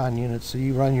photon units. So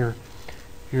you run your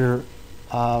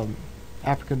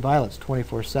African violets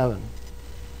 24/7.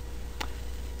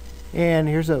 And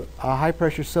here's a high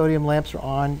pressure sodium lamps are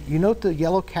on. You note the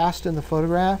yellow cast in the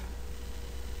photograph?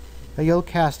 The yellow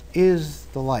cast is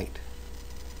the light.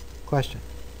 Question?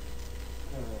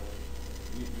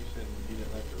 You said you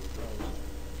didn't like the results.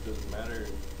 Does it matter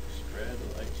spread,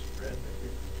 the light spread?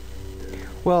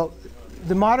 Well,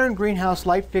 the modern greenhouse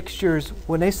light fixtures,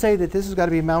 when they say that this has got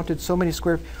to be mounted so many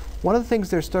square, one of the things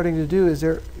they're starting to do is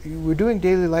we're doing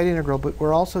daily light integral, but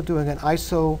we're also doing an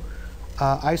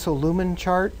isolumen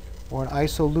chart or an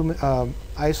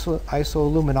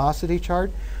isoluminosity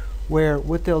chart, where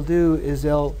what they'll do is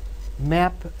they'll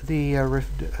map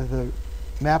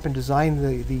map and design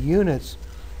the units,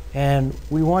 and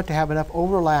we want to have enough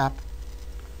overlap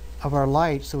of our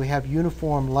light so we have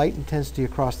uniform light intensity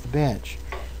across the bench.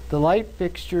 The light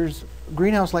fixtures,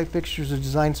 greenhouse light fixtures, are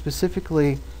designed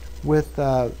specifically with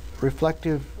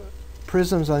reflective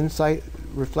prisms on the inside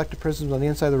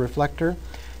of the reflector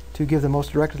to give the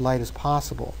most directed light as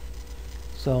possible.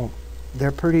 So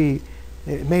they're pretty,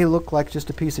 it may look like just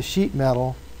a piece of sheet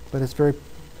metal, but it's very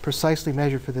precisely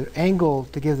measured for the angle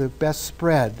to give the best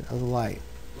spread of the light.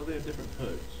 Well, they have different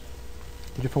hoods.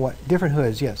 Different what? Different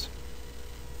hoods, yes.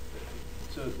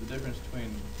 So the difference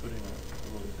between putting a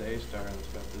little Daystar that's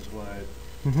about this wide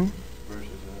Mm-hmm. versus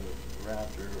a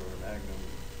Raptor or a Magnum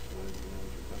hood,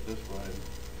 which is about this wide.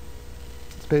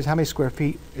 It's based how many square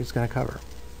feet it's going to cover.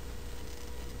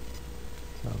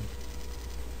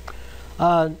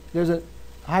 So. There's a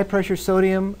high pressure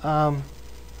sodium.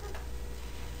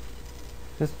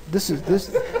 This is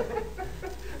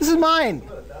mine.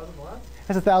 What, 1,000 watts?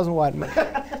 That's 1,000 watt.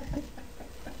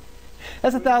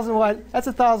 That's 1,000 watt. That's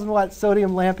 1,000 watt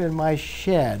sodium lamp in my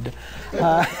shed.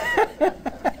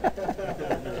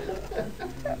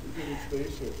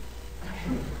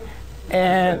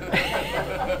 And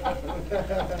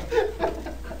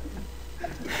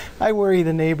I worry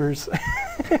the neighbors.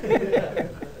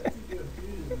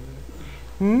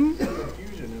 Hmm?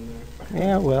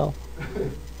 Yeah, well.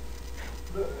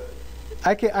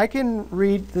 I can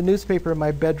read the newspaper in my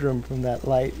bedroom from that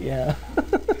light, yeah.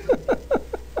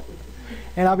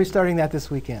 And I'll be starting that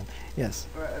this weekend, yes.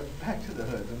 All right, back to the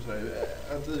hoods, I'm sorry.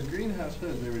 Of those greenhouse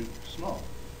hoods, they were small.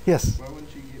 Yes. Why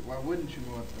wouldn't you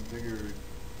want a bigger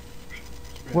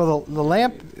spread? Well, the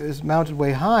lamp is mounted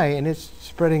way high, and it's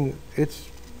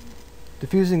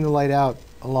diffusing the light out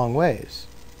a long ways.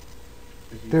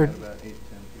 Because you they're- got about 8 to 10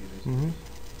 feet. Mhm.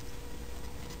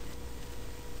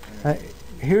 And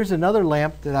Here's another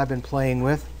lamp that I've been playing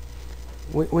with.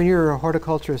 When you're a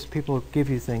horticulturist, people give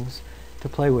you things. to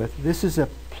play with. This is a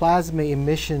plasma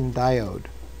emission diode.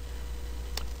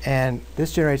 And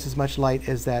this generates as much light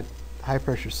as that high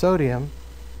pressure sodium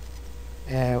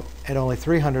at only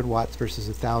 300 watts versus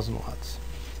 1,000 watts.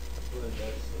 Well, then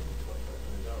that's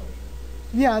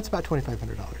 $2,500. Yeah, it's about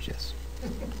 $2,500, yes.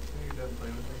 When you're done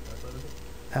playing with it, I play with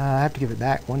it. I have to give it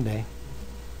back one day.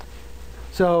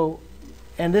 So,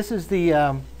 and this is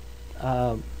the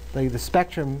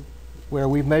spectrum where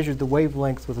we've measured the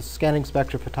wavelengths with a scanning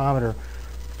spectrophotometer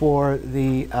for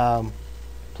the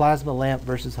plasma lamp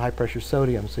versus high pressure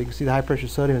sodium. So you can see the high pressure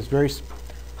sodium is very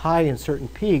high in certain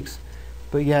peaks,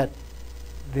 but yet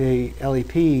the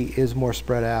LEP is more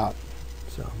spread out.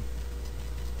 So,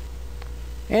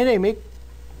 and they make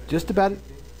just about,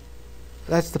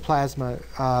 that's the plasma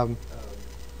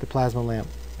lamp,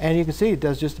 and you can see it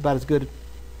does just about as good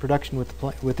production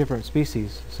with different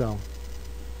species. So,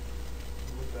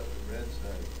 What about the red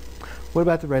side? what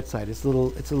about the red side? It's a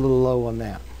little low on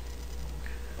that.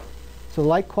 So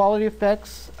light quality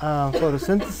effects,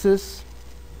 photosynthesis.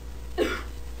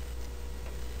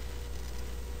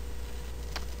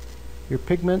 Your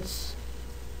pigments.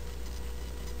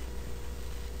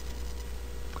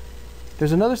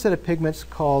 There's another set of pigments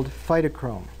called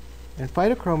phytochrome. And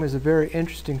phytochrome is a very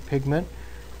interesting pigment.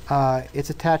 It's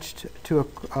attached to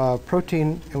a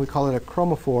protein, and we call it a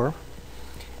chromophore.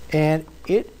 And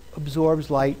it absorbs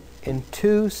light in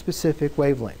two specific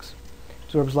wavelengths.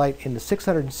 Absorbs light in the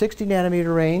 660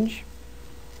 nanometer range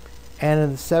and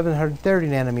in the 730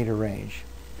 nanometer range.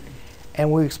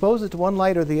 And when we expose it to one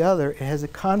light or the other, it has a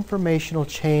conformational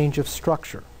change of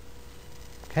structure.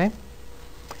 Okay?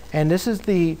 And this is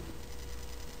the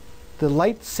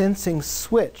light sensing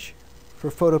switch for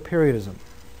photoperiodism.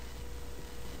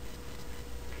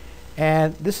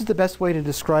 And this is the best way to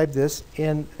describe this,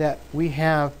 in that we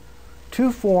have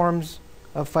two forms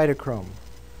of phytochrome.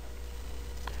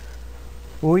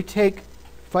 When we take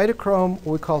phytochrome,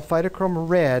 what we call phytochrome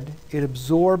red, it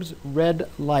absorbs red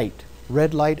light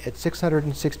at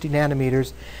 660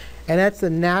 nanometers, and that's the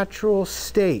natural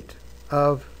state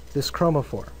of this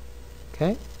chromophore.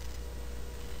 Okay?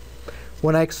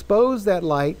 When I expose that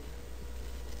light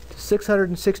to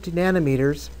 660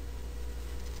 nanometers,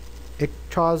 it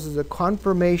causes a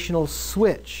conformational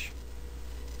switch,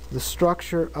 the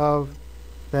structure of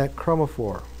that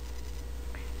chromophore.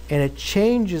 And it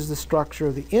changes the structure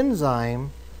of the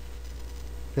enzyme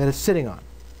that it's sitting on.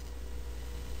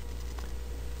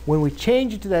 When we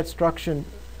change it to that structure,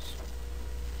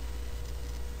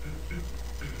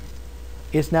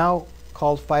 it's now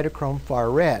called phytochrome far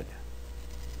red.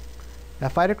 Now,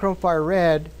 phytochrome far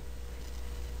red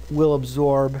will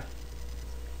absorb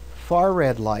far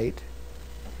red light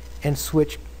and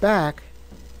switch back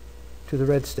to the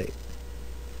red state.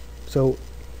 So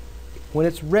when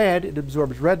it's red, it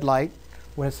absorbs red light.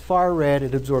 When it's far red,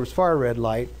 it absorbs far red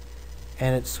light,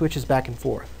 and it switches back and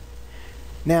forth.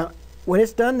 Now, when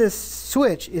it's done this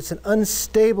switch, it's an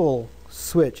unstable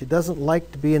switch. It doesn't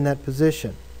like to be in that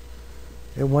position.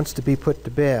 It wants to be put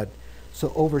to bed.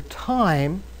 So over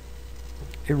time,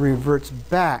 it reverts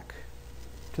back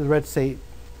to the red state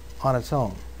on its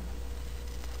own.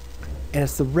 And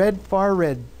it's the red far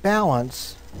red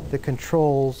balance that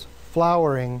controls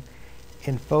flowering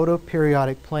in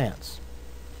photoperiodic plants.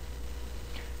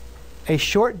 A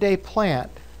short day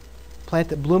plant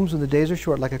that blooms when the days are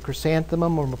short, like a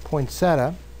chrysanthemum or a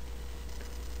poinsettia,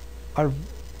 are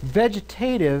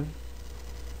vegetative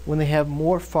when they have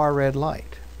more far red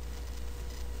light.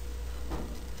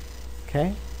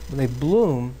 Okay? When they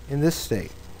bloom in this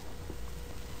state.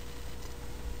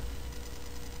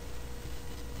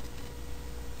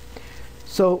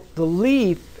 So the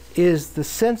leaf is the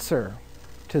sensor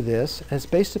to this, and it's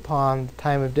based upon the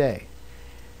time of day.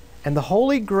 And the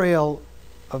holy grail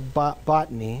of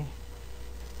botany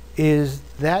is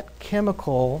that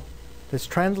chemical that's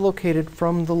translocated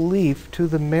from the leaf to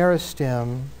the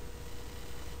meristem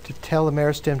to tell the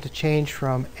meristem to change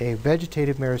from a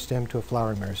vegetative meristem to a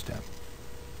flowering meristem.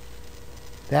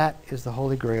 That is the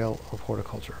holy grail of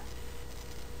horticulture.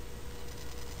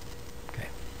 Okay.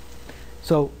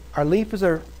 So our leaf is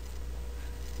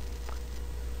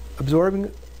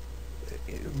absorbing,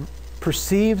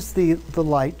 perceives the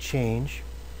light change.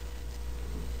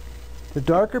 The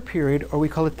darker period, or we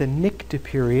call it the nicta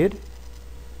period,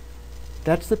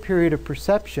 that's the period of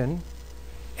perception,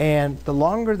 and the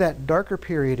longer that darker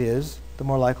period is, the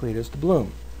more likely it is to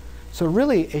bloom. So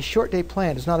really, a short day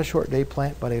plant is not a short day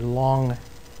plant, but a long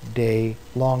day,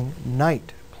 long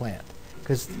night plant,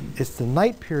 because it's the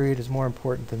night period is more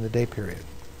important than the day period.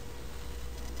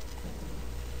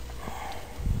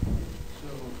 So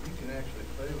you can actually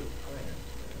play with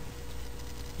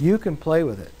plants. You can play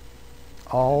with it.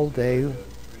 all day. 3-4 hours.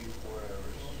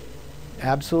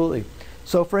 Absolutely.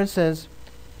 So for instance,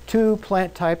 two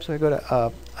plant types. I go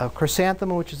to a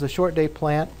chrysanthemum, which is a short day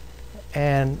plant,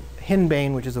 and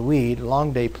henbane, which is a weed, a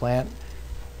long day plant.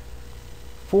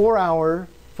 4-hour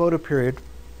photo period,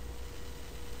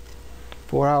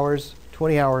 4 hours,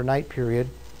 20-hour night period.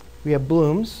 We have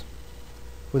blooms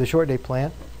with a short day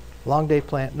plant, long day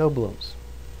plant, no blooms.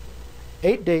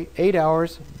 8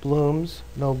 hours, blooms,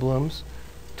 no blooms.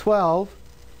 12,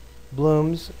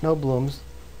 blooms, no blooms.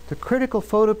 The critical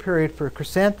photo period for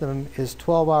chrysanthemum is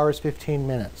 12 hours, 15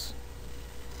 minutes.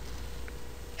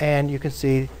 And you can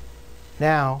see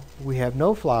now we have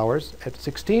no flowers. At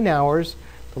 16 hours,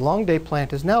 the long day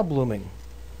plant is now blooming.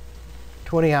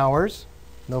 20 hours,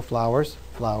 no flowers,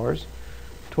 flowers.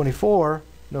 24,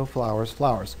 no flowers,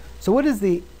 flowers. So what is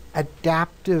the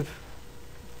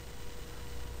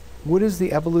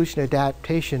evolution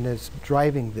adaptation that's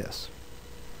driving this?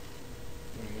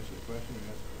 Can you answer the question or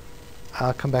yes?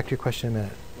 I'll come back to your question in a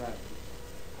minute. Latitude.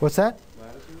 What's that?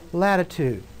 Latitude?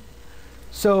 Latitude.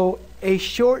 So a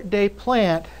short day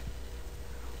plant,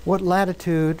 what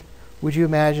latitude would you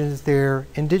imagine is they're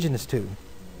indigenous to?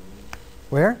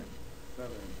 Where?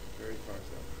 Southern, very far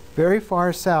south. Very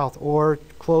far south, or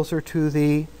closer to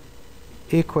the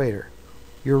equator.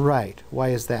 You're right. Why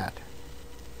is that?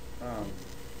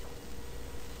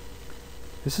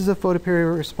 This is a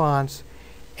photoperiod response,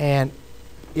 and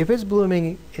if it's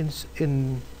blooming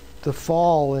in the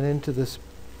fall and into this,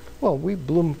 well, we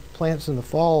bloom plants in the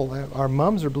fall. Our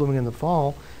mums are blooming in the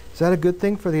fall. Is that a good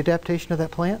thing for the adaptation of that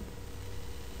plant?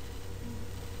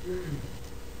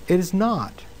 It is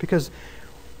not, because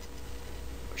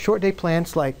short day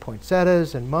plants like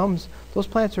poinsettias and mums, those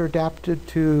plants are adapted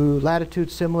to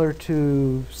latitude similar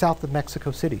to south of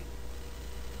Mexico City.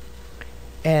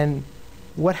 And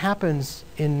what happens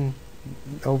in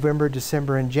November,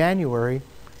 December, and January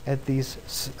at these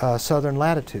southern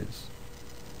latitudes,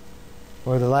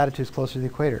 or the latitudes closer to the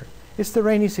equator? It's the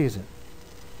rainy season.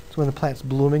 It's when the plant's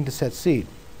blooming to set seed.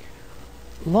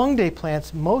 Long day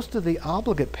plants, most of the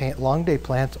obligate long day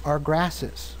plants are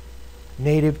grasses,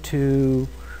 native to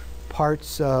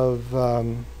parts of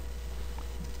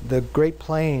the Great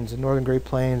Plains and northern Great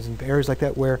Plains and areas like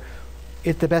that, where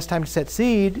it's the best time to set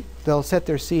seed. They'll set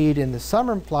their seed in the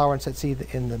summer flower and set seed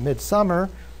in the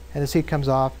midsummer, and the seed comes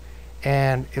off,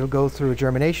 and it'll go through a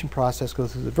germination process, go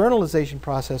through the vernalization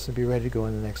process, and be ready to go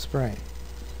in the next spring.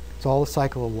 It's all the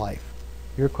cycle of life.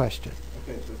 Your question.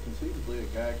 Okay, so conceivably a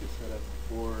guy could set up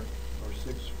 4 or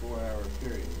 6 4-hour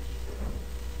periods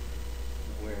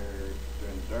where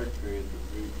during the dark period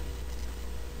the root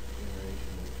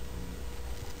generation is.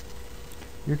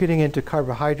 You're getting into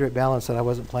carbohydrate balance that I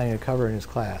wasn't planning to cover in this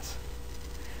class.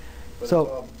 But So-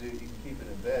 it's all you can keep it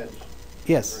in veg.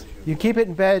 Yes, virtue you of keep it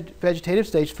in vegetative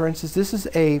stage. For instance, this is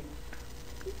a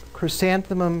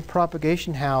chrysanthemum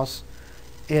propagation house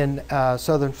in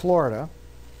southern Florida,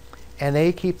 and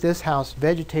they keep this house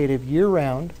vegetative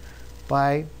year-round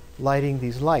by lighting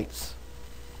these lights.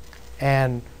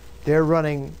 And they're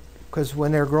running, because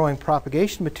when they're growing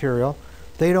propagation material,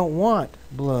 they don't want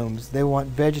blooms. They want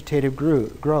vegetative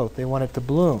growth. They want it to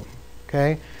bloom.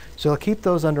 Okay? So they'll keep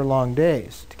those under long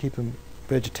days to keep them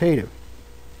vegetative.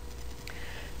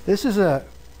 This is a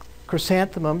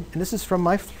chrysanthemum, and this is from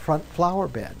my front flower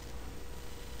bed.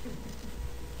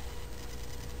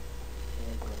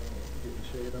 Get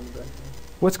the shade on the back.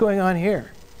 What's going on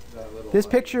here? That little This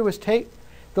light. picture was taken.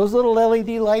 Those little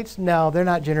LED lights, no, they're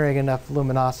not generating enough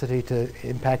luminosity to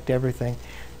impact everything.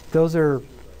 Those are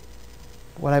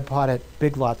what I bought at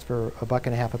Big Lots for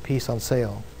 $1.50 a piece on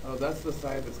sale. Oh, that's the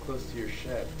side that's close to your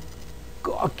shed.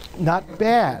 Not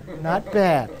bad, not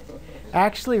bad.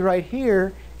 Actually, right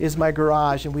here is my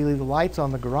garage, and we leave the lights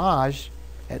on the garage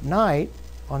at night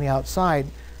on the outside.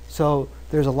 So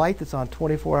there's a light that's on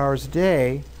 24 hours a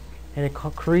day, and it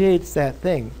creates that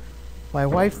thing. My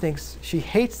wife thinks she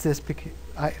hates this,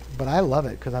 but I love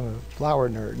it because I'm a flower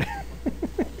nerd.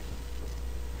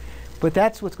 But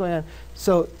that's what's going on.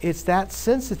 So it's that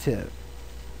sensitive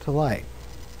to light.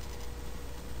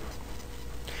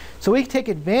 So we take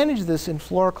advantage of this in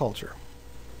floriculture,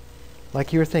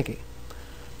 like you were thinking.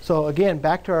 So again,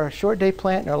 back to our short day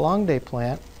plant and our long day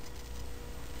plant.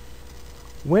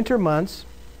 Winter months,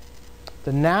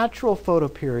 the natural photo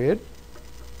period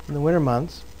in the winter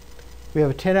months, we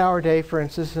have a 10-hour day, for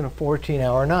instance, and a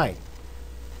 14-hour night.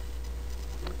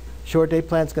 Short day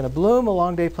plant's going to bloom, a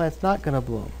long day plant's not going to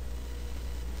bloom.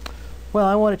 Well,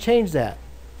 I want to change that.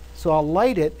 So I'll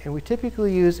light it, and we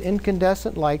typically use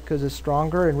incandescent light because it's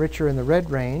stronger and richer in the red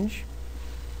range,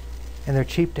 and they're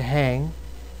cheap to hang,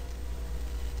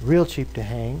 real cheap to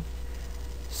hang.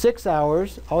 6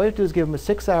 hours, all we have to do is give them a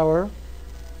 6 hour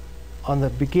on the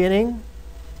beginning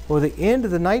or the end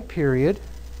of the night period,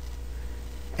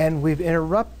 and we've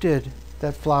interrupted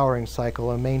that flowering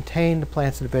cycle and maintained the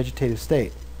plants in a vegetative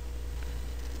state.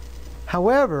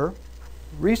 However,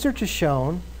 research has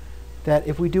shown that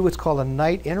if we do what's called a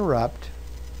night interrupt,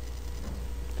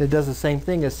 that does the same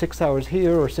thing as 6 hours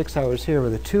here or 6 hours here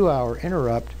with a 2-hour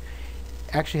interrupt,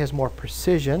 actually has more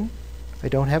precision. I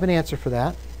don't have an answer for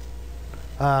that,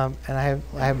 and I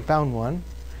haven't found one,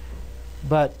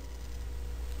 but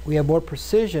we have more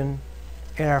precision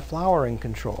in our flowering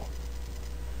control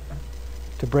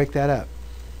to break that up.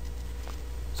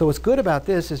 So what's good about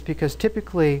this is because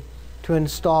typically to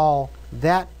install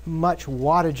that much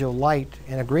wattage of light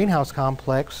in a greenhouse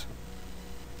complex,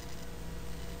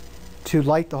 to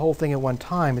light the whole thing at one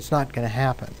time, it's not going to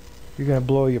happen. You're going to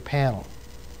blow your panel.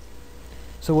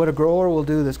 So what a grower will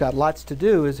do that's got lots to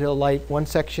do is he'll light one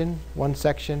section, one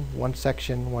section, one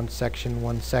section, one section,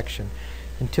 one section,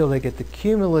 until they get the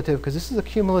cumulative, because this is a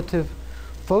cumulative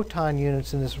photon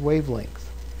units in this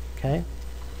wavelength. Okay?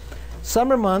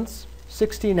 Summer months,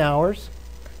 16 hours,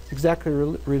 exactly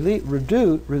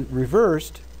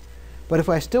reversed, but if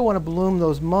I still want to bloom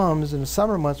those mums in the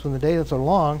summer months when the days are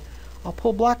long, I'll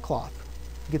pull black cloth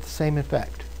and get the same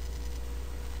effect.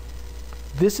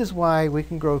 This is why we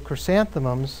can grow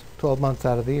chrysanthemums 12 months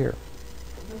out of the year.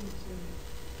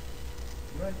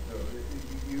 Right, though.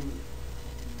 You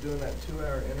doing that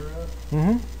 2-hour interrupt?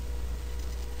 Mm-hmm.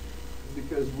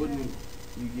 Because wouldn't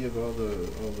you give all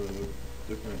the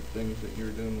different things that you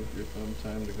were doing with your thumb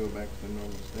time to go back to the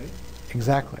normal state?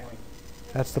 Exactly.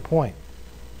 That's the point.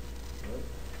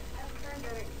 I've heard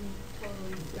that it can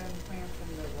totally send plants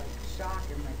into like shock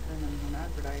and like turn them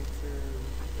hermaphrodites or.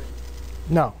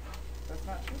 No. That's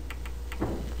not true?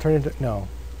 Turn into, no.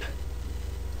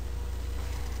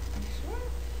 I'm sure.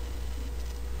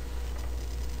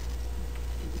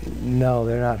 No,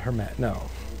 they're not no.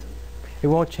 It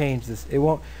won't change this. It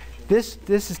won't. This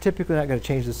is typically not going to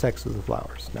change the sex of the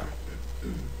flowers. No.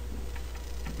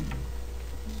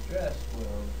 Stress will,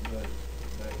 but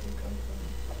that can come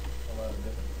from a lot of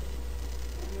different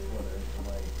things. Whether it's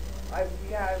light or...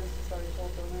 I was just already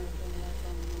told them everything.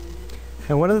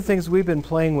 And one of the things we've been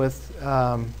playing with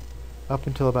up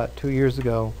until about 2 years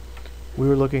ago, we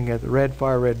were looking at the red,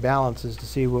 far red balances to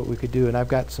see what we could do. And I've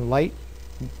got some light.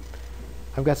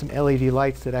 I've got some LED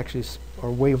lights that actually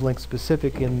are wavelength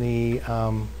specific in the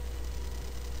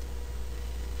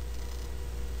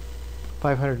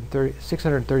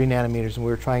 630 nanometers, and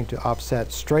we were trying to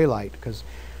offset stray light because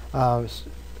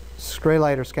stray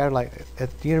light or scattered light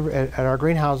at our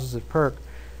greenhouses at PERC,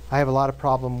 I have a lot of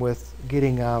problem with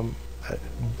getting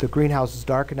the greenhouses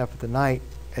dark enough at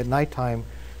nighttime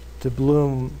to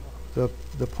bloom the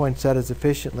poinsettias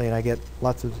efficiently, and I get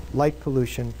lots of light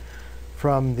pollution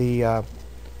from the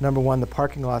number one, the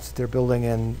parking lots that they're building,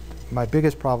 and my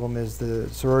biggest problem is the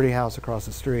sorority house across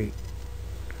the street.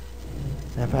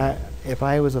 If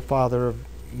I was a father of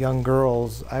young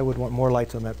girls, I would want more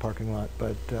lights on that parking lot,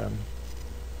 but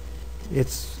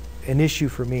it's an issue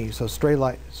for me. So stray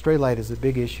light is a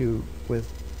big issue with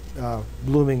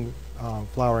blooming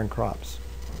flowering crops.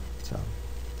 So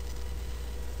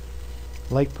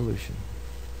light pollution.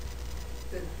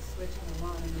 The switching them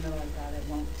on in the middle like that, it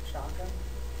won't shock them?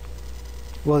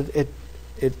 Well, it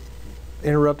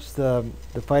interrupts the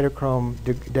phytochrome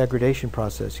degradation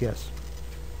process, yes.